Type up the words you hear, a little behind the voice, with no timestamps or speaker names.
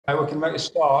We can make a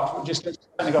start. We're just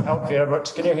technical help here,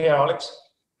 but can you hear Alex?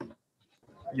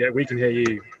 Yeah, we can hear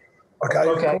you. Okay.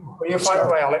 Well, you fire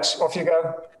away, Alex. Off you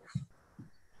go.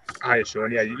 Hi,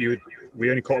 Sean. Yeah, we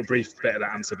only caught a brief bit of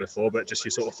that answer before, but just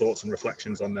your sort of thoughts and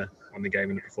reflections on the game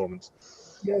and the performance.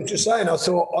 Yeah, just saying, I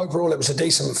thought overall it was a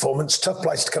decent performance. Tough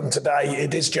place to come today.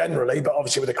 It is generally, but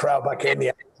obviously with the crowd back in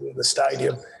the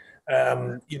stadium,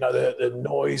 the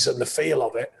noise and the feel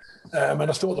of it. And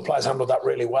I thought the players handled that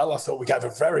really well. I thought we gave a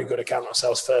very good account of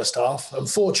ourselves first half.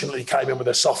 Unfortunately, came in with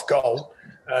a soft goal,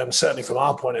 certainly from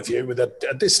our point of view, with the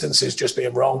distances just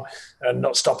being wrong and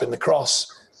not stopping the cross.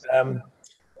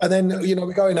 And then, we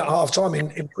go in at half-time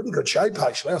in pretty good shape,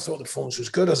 actually. I thought the performance was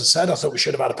good. As I said, I thought we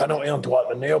should have had a penalty on Dwight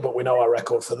McNeil, but we know our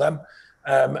record for them.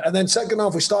 And then second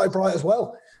half, we started bright as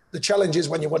well. The challenge is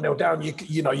when you're 1-0 down,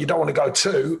 you don't want to go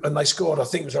two, and they scored, I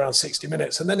think it was around 60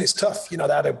 minutes. And then it's tough. They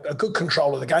had a good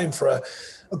control of the game for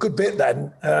a good bit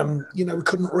then. We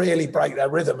couldn't really break their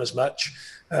rhythm as much.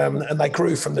 And they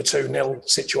grew from the 2-0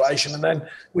 situation. And then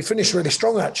we finished really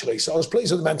strong, actually. So I was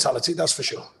pleased with the mentality, that's for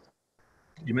sure.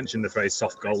 You mentioned the phrase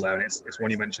soft goal there, and it's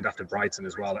one you mentioned after Brighton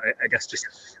as well. I guess just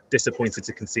disappointed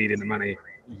to concede in the manner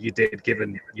you did,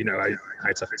 given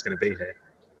how tough it's going to be here.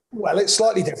 Well, it's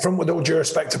slightly different with all due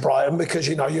respect to Brighton because,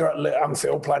 you're at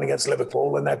Anfield playing against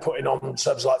Liverpool and they're putting on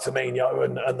subs like Firmino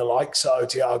and the like, so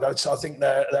Thiago. So I think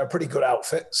they're a pretty good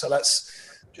outfit. So let's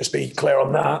just be clear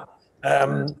on that.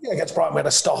 Against Brighton, we had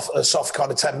a soft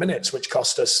kind of 10 minutes, which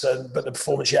cost us. But the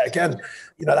performance, yet again,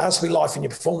 there has to be life in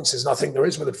your performances. And I think there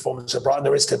is with the performance of Brighton,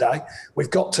 there is today. We've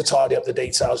got to tidy up the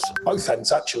details, both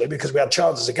ends actually, because we had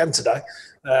chances again today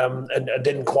and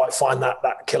didn't quite find that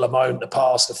killer moment, the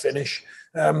pass, the finish.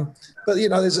 But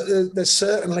there's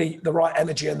certainly the right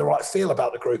energy and the right feel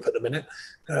about the group at the minute.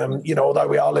 Although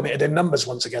we are limited in numbers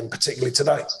once again, particularly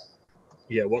today.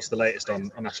 Yeah, what's the latest on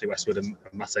Ashley Westwood and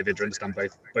Matej Vydra? Understand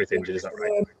both injured, is that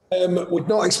right? We'd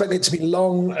not expect it to be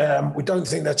long. We don't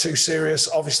think they're too serious.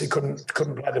 Obviously, couldn't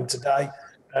play them today.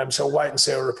 So we'll wait and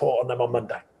see a report on them on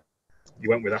Monday. You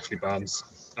went with Ashley Barnes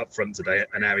up front today,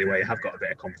 an area where you have got a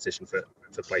bit of competition for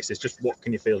places. Just what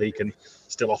can you feel he can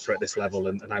still offer at this level,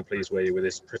 and how pleased were you with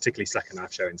his particularly second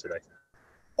half showing today?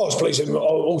 I was pleased with him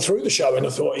all through the show, and I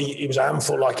thought he was a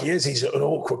handful like he is. He's an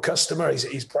awkward customer.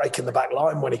 He's breaking the back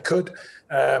line when he could.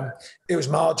 It was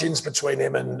margins between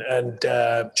him and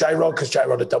J-Rod, because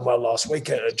J-Rod had done well last week.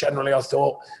 Generally, I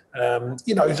thought, I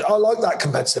like that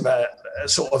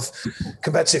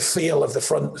competitive feel of the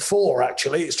front four,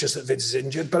 actually. It's just that Vids is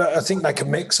injured. But I think they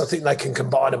can mix. I think they can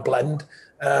combine and blend.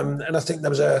 And I think there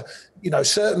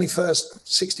was certainly first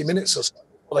 60 minutes or so,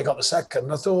 they got the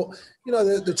second. I thought,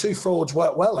 the two forwards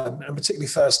worked well, and particularly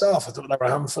first half, I thought they were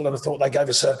a handful, and I thought they gave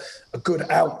us a good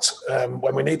out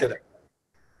when we needed it.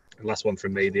 And last one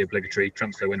from me, the obligatory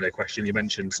transfer window question. You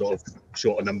mentioned sort of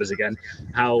shorter numbers again.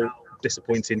 How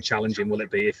disappointing, challenging will it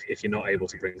be if you're not able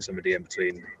to bring somebody in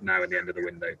between now and the end of the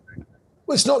window?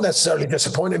 Well, it's not necessarily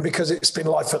disappointing because it's been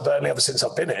life at Burnley ever since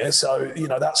I've been here. So,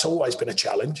 that's always been a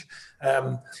challenge.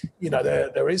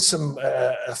 There is some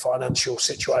financial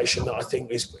situation that I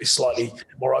think is slightly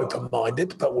more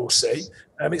open-minded, but we'll see.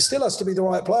 It still has to be the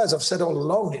right players. I've said all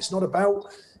along, it's not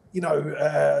about,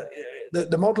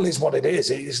 the model is what it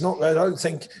is. It's not. I don't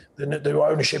think the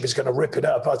ownership is going to rip it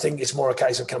up. I think it's more a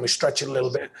case of can we stretch it a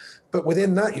little bit. But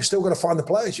within that, you've still got to find the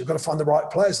players. You've got to find the right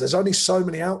players. There's only so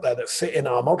many out there that fit in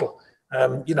our model.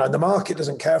 The market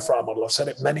doesn't care for our model. I've said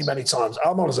it many, many times.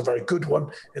 Our model is a very good one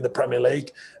in the Premier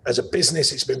League. As a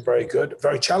business, it's been very good,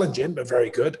 very challenging, but very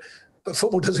good. But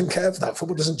football doesn't care for that.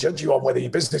 Football doesn't judge you on whether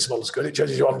your business model is good. It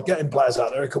judges you on getting players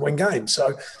out there who can win games.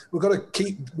 So we've got to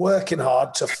keep working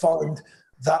hard to find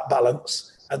that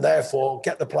balance and therefore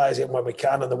get the players in when we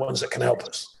can and the ones that can help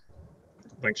us.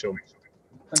 Thanks, Sean.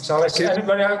 Thanks, Alex.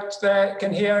 Anybody out there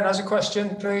can hear and has a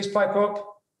question, please pipe up.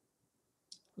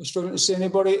 We're struggling to see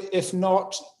anybody. If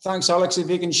not, thanks, Alex. If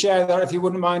you can share that, if you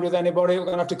wouldn't mind, with anybody, we're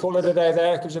going to have to call it a day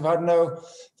there because we've had no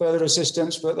further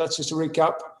assistance. But that's just a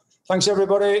recap. Thanks,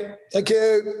 everybody. Thank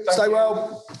you. Stay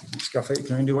well. Scuffy, you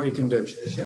can do what you can do.